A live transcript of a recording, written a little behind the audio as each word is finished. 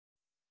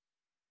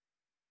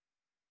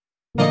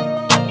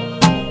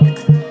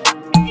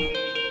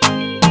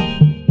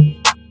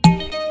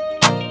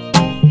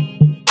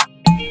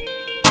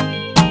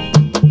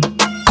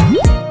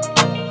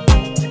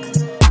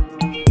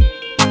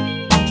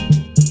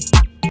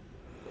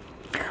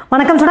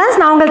வணக்கம் ஸ்டூடண்ட்ஸ்,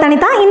 நான் உங்கள்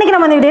தனிதா. இன்னைக்கு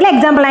நம்ம இந்த வீடியோல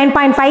எக்ஸாம்பிள்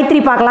 9.53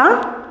 பார்க்கலாம்.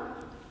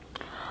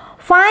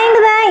 Find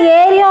the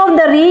area of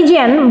the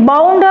region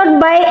bounded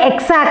by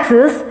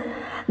x-axis.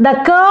 The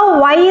curve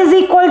y is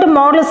equal to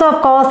modulus of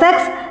cos x.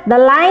 The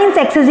lines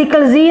x is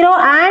equal to 0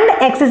 and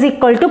x is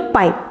equal to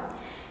pi.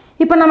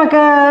 இப்போ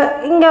நமக்கு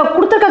இங்க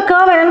கொடுத்திருக்க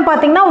curve என்னன்னு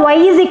பாத்தீங்கன்னா y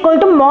is equal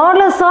to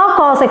modulus of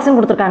cos x ன்னு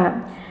கொடுத்திருக்காங்க.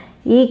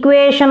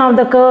 Equation of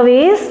the curve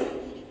is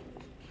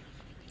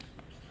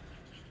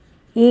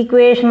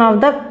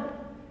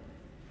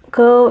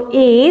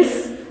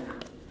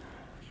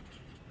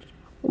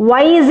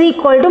y is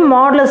equal to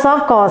modulus of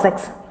cos x.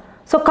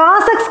 So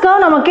cos x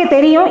curve நமக்கே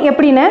தெரியும்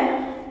எப்படின்னு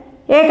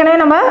ஏற்கனவே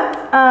நம்ம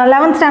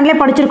 11th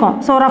ஸ்டாண்டர்ட்ல படிச்சிருக்கோம்.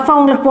 ஸோ ரஃபாக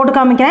உங்களுக்கு போட்டு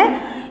காமிக்கிறேன்.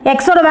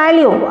 எக்ஸோட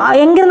வேல்யூ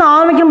எங்கிருந்து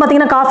ஆரம்பிக்கும்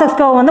பார்த்தீங்கன்னா cos x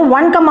curve வந்து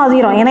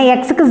 1,0. ஏன்னா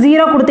எக்ஸுக்கு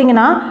 0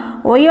 கொடுத்தீங்கன்னா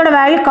ஒய்யோட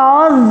வேல்யூ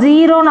cos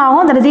 0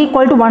 ஆகும், that is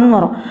equal to 1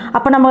 வரும்.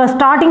 அப்போ நம்ம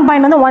ஸ்டார்டிங்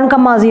பாயிண்ட் வந்து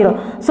 1,0.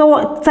 So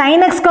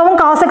sin x curve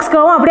cos x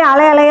curve அப்படியே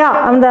அலையா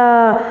அந்த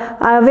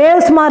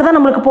வேவ்ஸ் மாதிரி தான்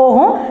நம்மளுக்கு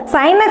போகும்.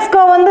 sin x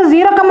curve வந்து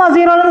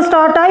 0,0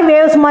 ஸ்டார்ட் ஆகி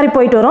வேவ்ஸ் மாதிரி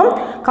போயிட்டு வரும்.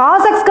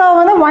 cos x curve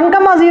வந்து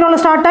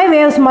 1,0 ஸ்டார்ட் ஆகி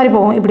வேவ்ஸ் மாதிரி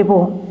போகும், இப்படி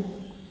போகும்.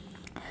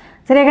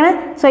 சரியா?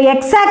 So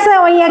X aux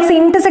Y aux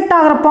intersect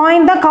ஆகிற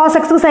பாயிண்ட் தான் காஸ்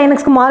எக்ஸுக்கு சைன்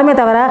எக்ஸ்க்கு மாறுமே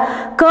தவிர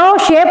கர்வ்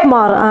ஷேப்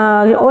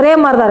ஒரே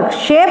மாதிரி தான்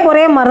இருக்குது. ஷேப்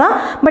ஒரே மாதிரி தான்,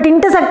 பட்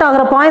இன்டர்செக்ட்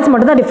ஆகிற பாயிண்ட்ஸ்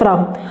மட்டும் தான் டிஃபர்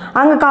ஆகும்.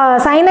 அங்கே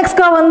சைன்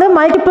எக்ஸ்க்கு வந்து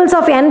மல்டிபிள்ஸ்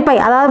ஆஃப் n பை,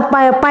 அதாவது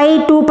பை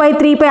 2π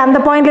 3π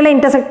அந்த பாயிண்ட்ல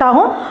இன்டர்செக்ட்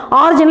ஆகும்,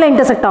 ஆரிஜினில்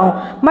இன்டர்செக்ட் ஆகும்.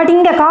 பட்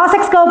இங்கே காஸ்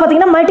எக்ஸ் கர்வ்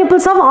பார்த்தீங்கன்னா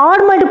multiples of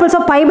add multiples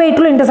of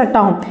π/2 intersect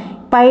ஆகும்.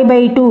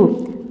 π/2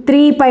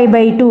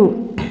 3π/2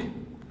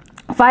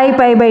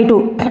 5π/2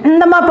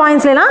 இந்த மாதிரி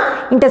பாயிண்ட்ஸ்லாம்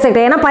இன்டர்செக்ட்.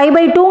 ஏன்னா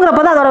π/2ங்கிறப்ப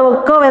தான் அதோட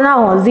கர்வ் என்ன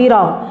ஆகும், 0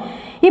 ஆகும்.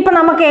 இப்போ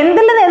நமக்கு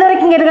எந்தலேருந்து எது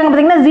வரைக்கும் கேட்டிருக்காங்க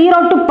பார்த்தீங்கன்னா 0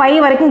 to π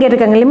வரைக்கும்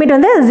கேட்டிருக்காங்க. லிமிட்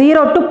வந்து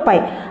 0 to π,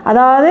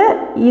 அதாவது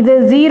இது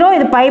 0,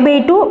 இது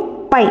π/2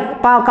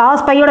 π,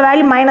 காஸ் பையோட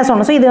வேல்யூ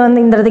 -1. ஸோ இது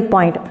வந்து இந்த இடத்துக்கு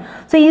பாயிண்ட்.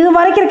 ஸோ இது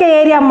வரைக்கும் இருக்க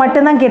ஏரியா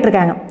மட்டும்தான்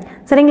கேட்டிருக்காங்க.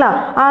 சரிங்களா?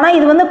 ஆனால்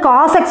இது வந்து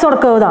காஸ் எக்ஸோட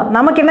கர்வ் தான்.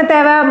 நமக்கு என்ன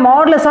தேவை,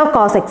 மாடுலஸ் ஆஃப்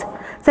காஸ் எக்ஸ்.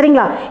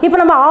 சரிங்களா? இப்போ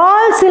நம்ம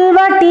ஆல்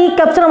சில்வர் டீ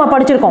கப்ஸ் நம்ம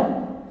படிச்சிருக்கோம்.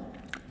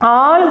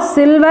 All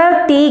silver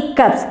tea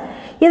cups.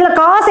 இதில்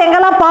காசு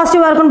எங்கெல்லாம்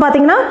பாசிட்டிவாக இருக்குன்னு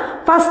பார்த்தீங்கன்னா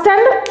ஃபஸ்ட்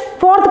அண்ட்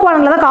ஃபோர்த்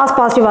குவாட்ரண்ட்டில் தான் காசு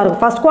பாசிட்டிவாக இருக்கும்.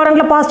 ஃபஸ்ட்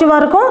குவாட்ரண்ட்டில்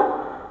பாசிட்டிவாக இருக்கும்,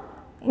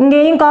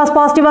 இங்கேயும் காசு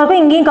பாசிட்டிவாக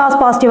இருக்கும், இங்கேயும் காசு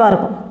பாசிட்டிவாக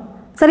இருக்கும்.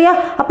 சரியா?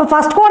 அப்போ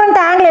ஃபஸ்ட் குவாட்ரண்ட்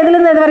ஆங்கிள்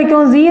எதுலேருந்து எது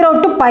வரைக்கும், 0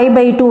 to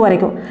π/2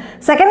 வரைக்கும்.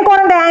 செகண்ட்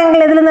குவாட்ரண்ட்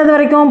ஆங்கிள் எதுலேருந்து எது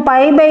வரைக்கும்,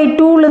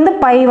 π/2லேருந்து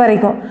π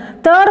வரைக்கும்.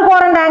 தேர்ட்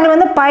குவாட்ரண்ட் ஆங்கிள்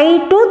வந்து π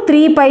to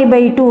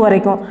 3π/2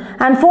 வரைக்கும்.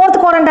 அண்ட்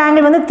ஃபோர்த் குவாட்ரண்ட்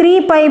ஆங்கிள் வந்து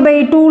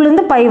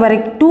 3π/2லேருந்து π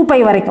வரைக்கும்,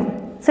 2π வரைக்கும்.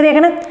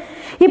 சரியா?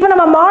 இப்போ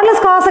நம்ம modulus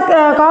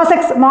cos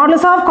X,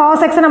 modulus of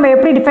cos எக்ஸை நம்ம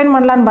எப்படி டிஃபைன்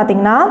பண்ணலான்னு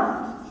பார்த்தீங்கன்னா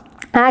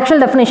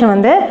ஆக்சுவல் டெஃபினேஷன்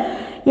வந்து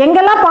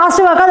எங்கெல்லாம்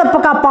பாசிட்டிவாக இருக்கோ அதை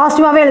இப்போ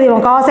பாசிட்டிவாகவே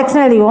எழுதிடுவோம், காஸ்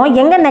எக்ஸ்னு எழுதிடுவோம்.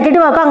 எங்கே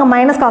நெகட்டிவாக இருக்கோ அங்கே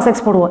மைனஸ் காஸ்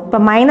எக்ஸ் போடுவோம். இப்போ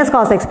மைனஸ்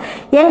காஸ் எக்ஸ்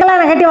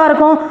எங்கெல்லாம் நெகட்டிவாக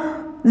இருக்கும்,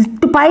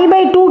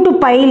 π/2 to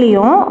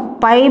πலையும்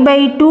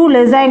π/2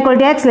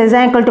 < x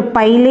 <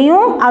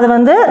 πலையும் அது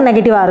வந்து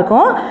நெகட்டிவாக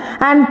இருக்கும்.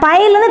 அண்ட்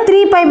பைலேருந்து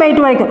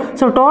 3π/2 வரைக்கும்.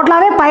 ஸோ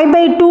டோட்டலாகவே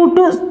π/2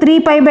 to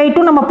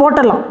 3π/2 நம்ம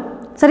போட்டுடலாம்.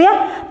 சரியா?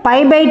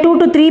 π/2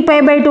 to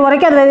 3π/2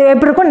 வரைக்கும் அது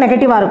எப்படி இருக்கும்,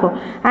 நெகட்டிவாக இருக்கும்.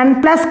 அண்ட்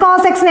ப்ளஸ்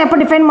காஸ் எக்ஸ்னு எப்போ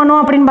டிஃபைன்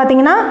பண்ணுவோம் அப்படின்னு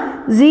பார்த்தீங்கன்னா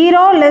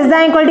 0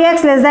 < x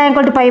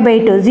 <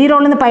 π/2.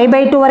 0லேருந்து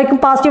π/2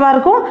 வரைக்கும் பாசிட்டிவாக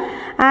இருக்கும்.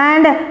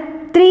 அண்ட்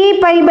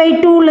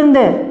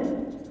 3π/2லேருந்து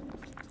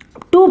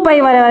 2π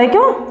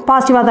வரைக்கும்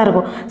பாசிட்டிவாக தான்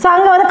இருக்கும். ஸோ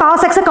அங்கே வந்து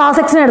காஸ்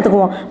எக்ஸ்னு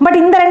எடுத்துக்குவோம். பட்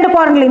இந்த ரெண்டு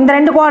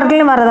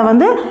குவாட்ரண்ட்லையும் வரதை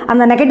வந்து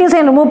அந்த நெகட்டிவ்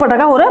சைன் ரிமூவ்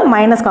பண்ணுறக்கா ஒரு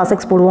மைனஸ் காஸ்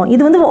எக்ஸ் போடுவோம்.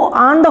 இது வந்து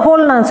ஆன் த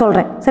ஹோல் நான்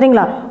சொல்கிறேன்.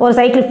 சரிங்களா? ஒரு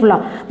சைக்கிள்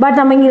ஃபுல்லாக. பட்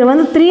நம்ம இங்கே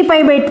வந்து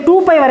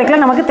 3π/2π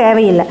வரைக்கும் நமக்கு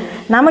தேவையில்லை.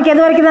 நமக்கு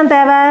எது வரைக்கும் தான்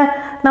தேவை,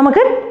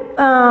 நமக்கு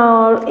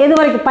எது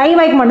வரைக்கும் பை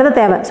வரைக்கும் மட்டும் தான்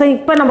தேவை. ஸோ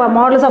இப்போ நம்ம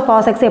மாடுலஸ் ஆஃப்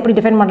காஸ் எக்ஸ் எப்படி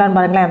டிஃபைன் பண்ணுறான்னு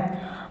பாருங்களேன்.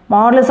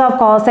 Modulus of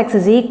cos X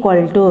is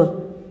equal to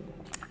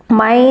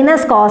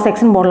minus cos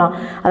எக்ஸ்ன்னு போடலாம்.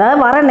 அதாவது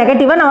வர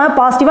நெகட்டிவாக நம்ம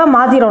பாசிட்டிவாக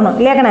மாற்றிடணும்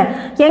இல்லையாக்கண்ணே.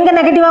 எங்கே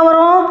நெகட்டிவாக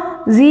வரும்,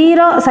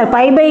 0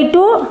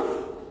 π/2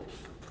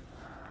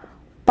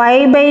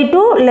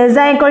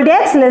 <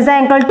 x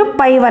 <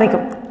 π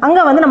வரைக்கும்.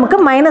 அங்கே வந்து நமக்கு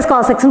மைனஸ்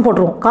காஸ் எக்ஸ்ன்னு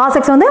போட்டுருவோம். காஸ்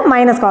எக்ஸ் வந்து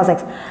மைனஸ் காஸ்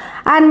எக்ஸ்.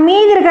 அண்ட்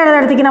மீதி இருக்கிற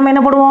இடத்துக்கு நம்ம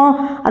என்ன போடுவோம்,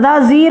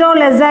 அதாவது 0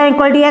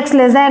 < x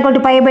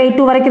 <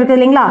 π/2 வரைக்கும் இருக்குது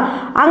இல்லைங்களா,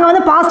 அங்கே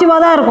வந்து பாசிட்டிவாக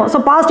தான் இருக்கும். ஸோ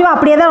பாசிட்டிவாக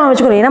அப்படியே தான் நம்ம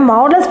வச்சுக்கிறோம். ஏன்னா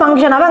மாடுலஸ்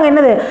ஃபங்க்ஷனாக அங்கே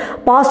என்னது,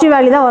 பாசிட்டிவ்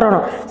வேல்யூ தான்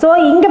வரணும். ஸோ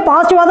இங்கே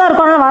பாசிட்டிவாக தான்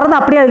இருக்கும், ஆனால் வரது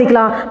அப்படியே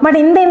எழுதிக்கலாம். பட்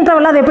இந்த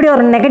இன்டர்வலில் அது எப்படி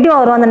வரும், நெகட்டிவாக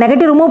வரும். அந்த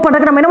நெகட்டிவ் ரிமூவ்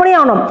பண்ணுறதுக்கு நம்ம என்ன பண்ணி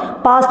ஆகணும்,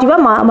 பாசிட்டிவாக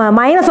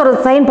மைனஸ் ஒரு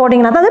சைன்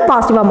போட்டிங்கன்னா தான் அது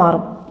பாசிட்டிவாக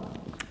மாறும்.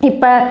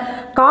 இப்போ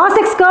காஸ்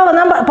எக்ஸ் கர்வ்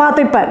தான்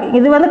பார்த்தோம். இப்போ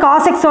இது வந்து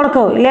காஸ் எக்ஸோட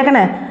கர்வ்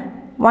இல்லையாக்கண்ணே,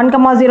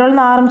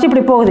 1,0லேருந்து ஆரம்பிச்சு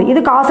இப்படி போகுது. இது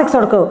காஸ்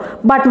எக்ஸோட curve.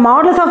 But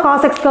modulus of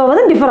cos X curve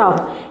வந்து டிஃபர்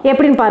ஆகும்.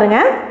 எப்படின்னு பாருங்க.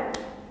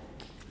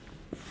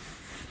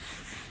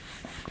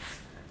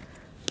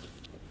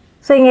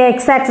 ஸோ இங்கே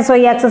X axis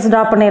Y axis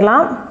draw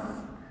பண்ணிடலாம்.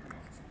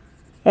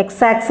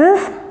 X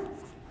axis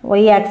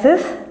Y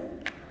axis.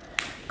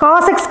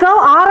 Cos X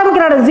curve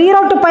ஆரம்பிக்கிற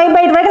 0 to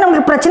π/2 வரைக்கும்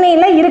நமக்கு பிரச்சனை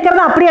இல்லை,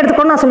 இருக்கிறத அப்படியே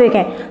எடுத்துக்கணும்னு நான்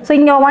சொல்லியிருக்கேன். ஸோ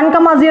இங்கே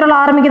 1,0ல்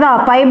ஆரம்பிக்குதா,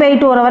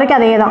 π/2 வர வரைக்கும்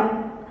அதே தான்,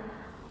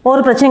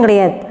 ஒரு பிரச்சனையும்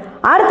கிடையாது.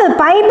 அடுத்து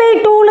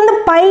π/2லேருந்து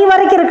π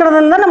வரைக்கும் இருக்கிற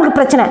இருக்கிறதுல தான் நமக்கு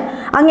பிரச்சனை.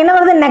 அங்கே என்ன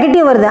வருது,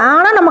 நெகட்டிவ் வருது.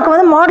 ஆனால் நமக்கு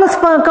வந்து மாடல்ஸ்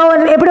கர்வ்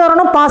எப்படி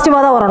வரணும்,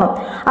 பாசிட்டிவாக தான் வரணும்.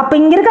 அப்போ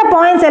இங்கே இருக்க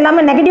பாயிண்ட்ஸ்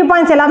எல்லாமே நெகட்டிவ்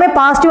பாயிண்ட்ஸ் எல்லாமே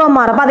பாசிட்டிவாக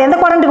மாறும். அப்போ அது எந்த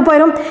குவாட்ரண்ட்டுக்கு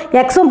போயிடும்,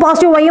 எக்ஸும்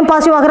பாசிட்டிவ் ஒய்யும்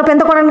பாசிட்டிவ் ஆகிறப்ப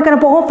எந்த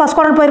குவாட்ரண்ட்டுக்கு போகும், ஃபர்ஸ்ட்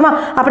குவாட்ரண்ட் போயிருமா.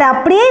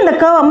 அப்படியே இந்த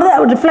கர்வ் வந்து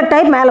ரிஃப்ளெக்ட்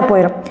ஆகி மேலே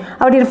போயிடும்.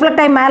 அப்படி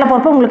ரிஃப்ளெக்ட் ஆகி மேலே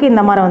போகிறப்போ உங்களுக்கு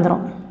இந்த மாதிரி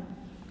வந்துடும்.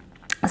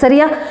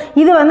 சரியா?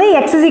 இது வந்து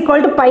x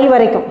 = π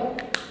வரைக்கும்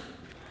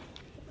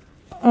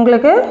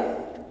உங்களுக்கு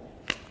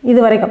இது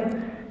வரைக்கும்.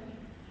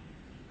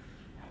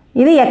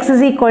 இது x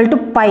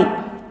 = π.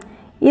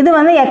 இது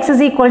வந்து x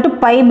 =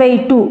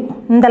 π/2.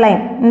 இந்த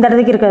லைன் இந்த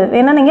இடத்துக்கு இருக்குது.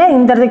 வேணா நீங்கள்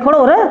இந்த இடத்துக்கு கூட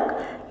ஒரு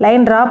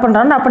லைன் ட்ரா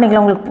பண்ணுறான்னு அப்போ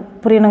நீங்கள் உங்களுக்கு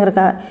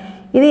புரியணுங்கிறக்கா.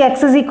 இது x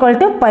 =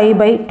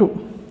 π/2.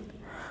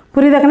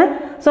 புரியுதாக்கண்ணே?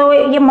 ஸோ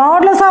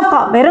மாடல்ஸ் ஆஃப்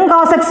வெறும்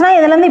காஸ் எக்ஸ்னால்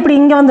இதுலேருந்து இப்படி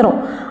இங்கே வந்துடும்.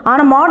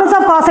 ஆனால் மாடல்ஸ்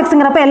ஆஃப் காஸ்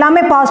எக்ஸுங்கிறப்ப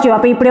எல்லாமே பாசிட்டிவ்.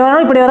 அப்போ இப்படி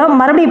வரும்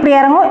மறுபடியும் இப்படி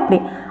இறங்கும், இப்படி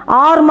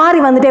ஆறு மாதிரி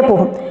வந்துட்டே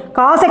போகும்.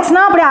 காஸ்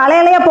எக்ஸ்னால் அப்படி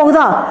அலையாக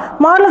போகுதா.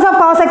 மாடல்ஸ் ஆஃப்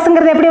காஸ்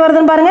எக்ஸுங்கிறது எப்படி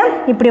வருதுன்னு பாருங்கள்,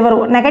 இப்படி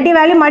வரும். நெகட்டிவ்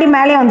வேல்யூ மறுபடி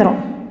மேலே வந்துடும்,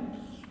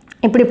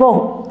 இப்படி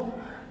போகும்.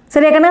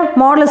 சரியாக்கண்ணே?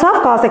 Models of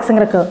cos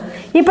எக்ஸுங்கிறக்கு.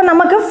 இப்போ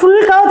நமக்கு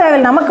ஃபுல் கர்வ்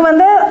தேவையில்லை. நமக்கு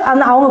வந்து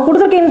அந்த அவங்க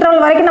கொடுத்துருக்க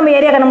இன்டர்வல் வரைக்கும் நம்ம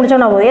ஏரியா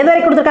கண்டுபிடிச்சோம்னா போதும். எது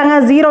வரைக்கும் கொடுத்துருக்காங்க,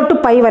 0 to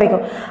π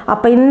வரைக்கும்.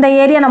 அப்போ இந்த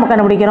ஏரியா நம்ம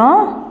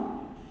கண்டுபிடிக்கிறோம்,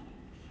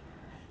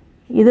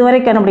 இது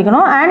வரைக்கும்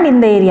கண்டுபிடிக்கணும். அண்ட்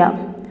இந்த ஏரியா.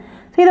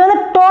 ஸோ இது வந்து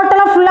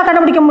டோட்டலாக ஃபுல்லாக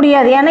கண்டுபிடிக்க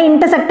முடியாது, ஏன்னா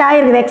இன்டர்செக்ட்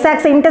ஆகிருக்குது.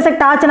 எக்ஸாக்ஸ்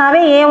இன்டர்செக்ட் ஆச்சுனாவே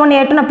A1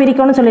 A2 நான்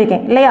பிரிக்கணும்னு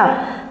சொல்லியிருக்கேன் இல்லையா.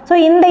 ஸோ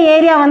இந்த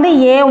ஏரியா வந்து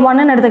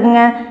A1ன்னு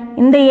எடுத்துக்கோங்க,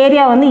 இந்த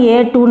ஏரியா வந்து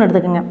A2ன்னு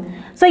எடுத்துக்கோங்க.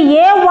 ஸோ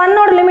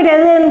A1ஓட லிமிட்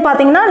எதுன்னு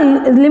பார்த்தீங்கன்னா,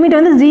 லிமிட்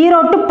வந்து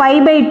 0 to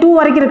π/2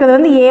 வரைக்கும் இருக்கிறது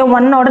வந்து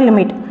A1ஓட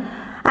லிமிட்.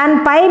 அண்ட்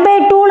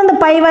π/2லேருந்து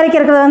π வரைக்கும்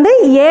இருக்கிறது வந்து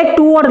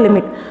A2ஓட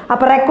லிமிட்.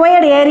 அப்போ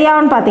ரெக்வயர்டு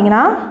ஏரியான்னு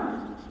பார்த்தீங்கன்னா,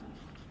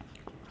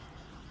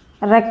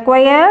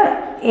 required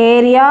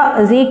area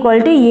is equal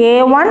to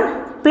A1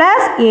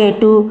 plus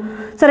A2.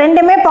 So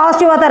ரெண்டுமே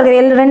பாசிட்டிவாக தான்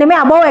இருக்குது, ரெண்டுமே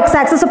above X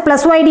access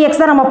plus YDX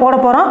தான் நம்ம போட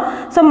போகிறோம்.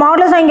 ஸோ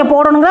மாடல்ஸ் இங்கே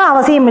போடணுங்கிற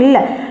அவசியம்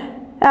இல்லை.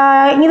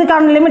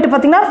 இதுக்கான லிமிட்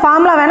பார்த்திங்கன்னா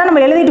ஃபார்முலா வேணால்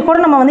நம்ம எழுதிட்டு கூட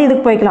நம்ம வந்து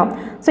இதுக்கு போய்க்கலாம்.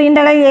 So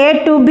integral A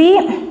to B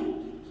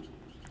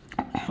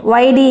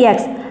YDX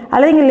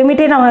அல்லது இங்கே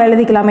லிமிட்டே நம்ம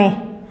எழுதிக்கலாமே.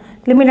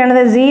 லிமிட்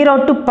என்னது, 0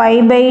 to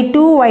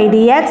π/2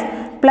 YDX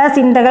plus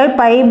integral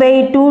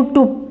π/2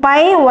 to π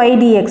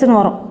YDXன்னு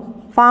வரும்.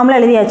 ஃபார்முலா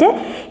எழுதியாச்சு.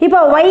 இப்போ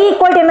y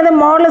 = என்னது,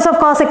 மாடல்ஸ் ஆஃப்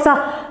காஸ் எக்ஸா.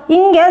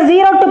 இங்கே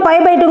 0 to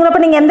π/2ங்கிறப்ப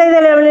நீங்கள் எந்த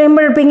இதில்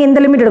லிமிட் எடுப்பீங்க, இந்த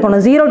லிமிட்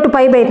எடுக்கணும். 0 to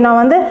π/2 நான்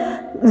வந்து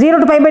 0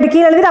 to π/2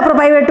 கீழே எழுதிட்டு அப்புறம்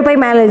π/2 π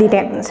மேலே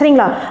எழுதிட்டேன்.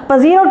 சரிங்களா? இப்போ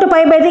 0 to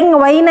π/2 இங்கே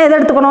ஒய்னா எதை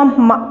எடுத்துக்கணும்,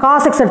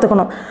 காஸ் எக்ஸ்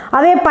எடுத்துக்கணும்.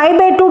 அதே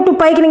π/2 to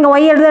πக்கு நீங்கள்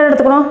ஒய்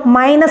எடுத்துக்கணும்,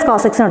 மைனஸ்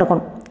காஸ் எக்ஸ்னு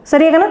எடுக்கணும்.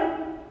 சரியாக்கண்ணா?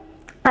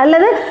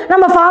 அல்லது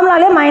நம்ம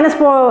ஃபார்முலாலே மைனஸ்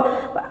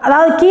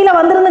அதாவது கீழே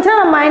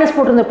வந்துருந்துச்சுன்னா நம்ம மைனஸ்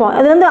போட்டுருந்துருப்போம்.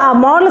 அது வந்து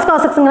models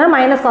cos எக்ஸுங்கிற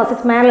minus cos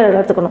X மேலே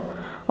எடுத்துக்கணும்.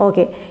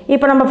 ஓகே,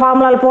 இப்போ நம்ம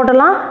ஃபார்முலாவில்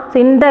போட்டலாம். So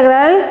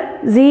integral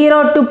 0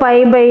 to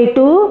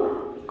π/2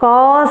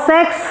 cos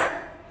x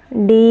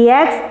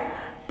dx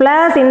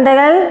plus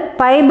integral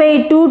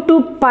π/2 to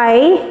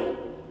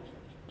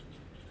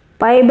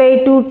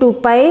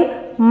π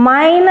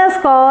minus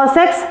cos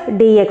X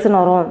டிஎக்ஸ்னு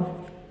வரும்.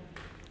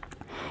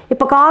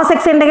 இப்போ காஸ்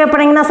எக்ஸ் இன்டெகிரேட்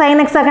பண்ணிங்கன்னா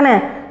sine x ஆகணே.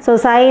 So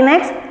sine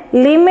x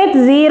limit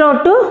 0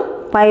 to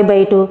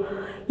π/2.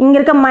 இங்கே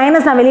இருக்க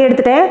மைனஸ் நான் வெளியே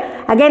எடுத்துட்டேன்.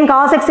 அகெயின்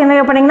காஸ் எக்ஸ்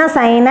இன்டெகிரேட் பண்ணிங்கன்னா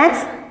சைன்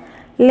எக்ஸ்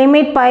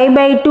லிமிட்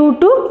π/2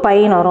 to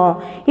πன்னு வரும்.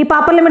 இப்போ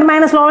upper limit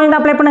minus lower limit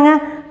apply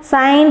பண்ணுங்கள்.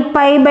 சைன்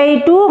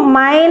π/2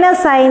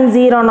 மைனஸ் சைன்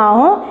 0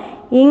 ஆகும்.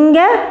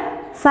 இங்கே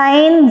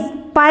சைன்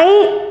பை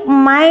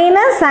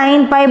மைனஸ்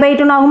சைன்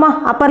π/2 ஆகுமா.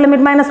 Upper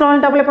limit minus lower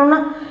limit apply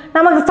பண்ணோம்னா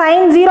நமக்கு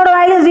சைன் 0ஓட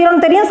வேல்யூ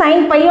 0ன்னு தெரியும்,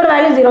 சைன் பையோட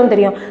வேல்யூ 0ன்னு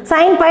தெரியும்,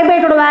 சைன்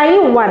π/2ஓட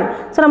வேல்யூ 1.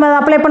 ஸோ நம்ம அதை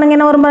அப்ளை பண்ணுங்க,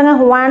 என்ன வரும் பாருங்க,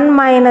 1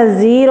 மைனஸ்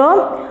 0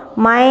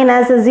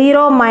 மைனஸ்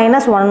 0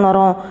 மைனஸ் 1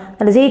 வரும்.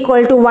 that is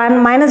equal to 1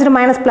 minus to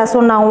minus plus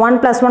 1 ஆகும். 1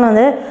 plus 1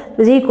 வந்து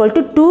is equal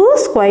to 2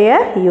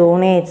 square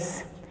units.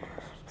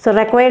 So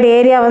required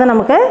area வந்து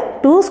நமக்கு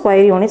 2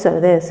 square units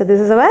வருது. So this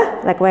is our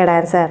required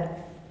answer.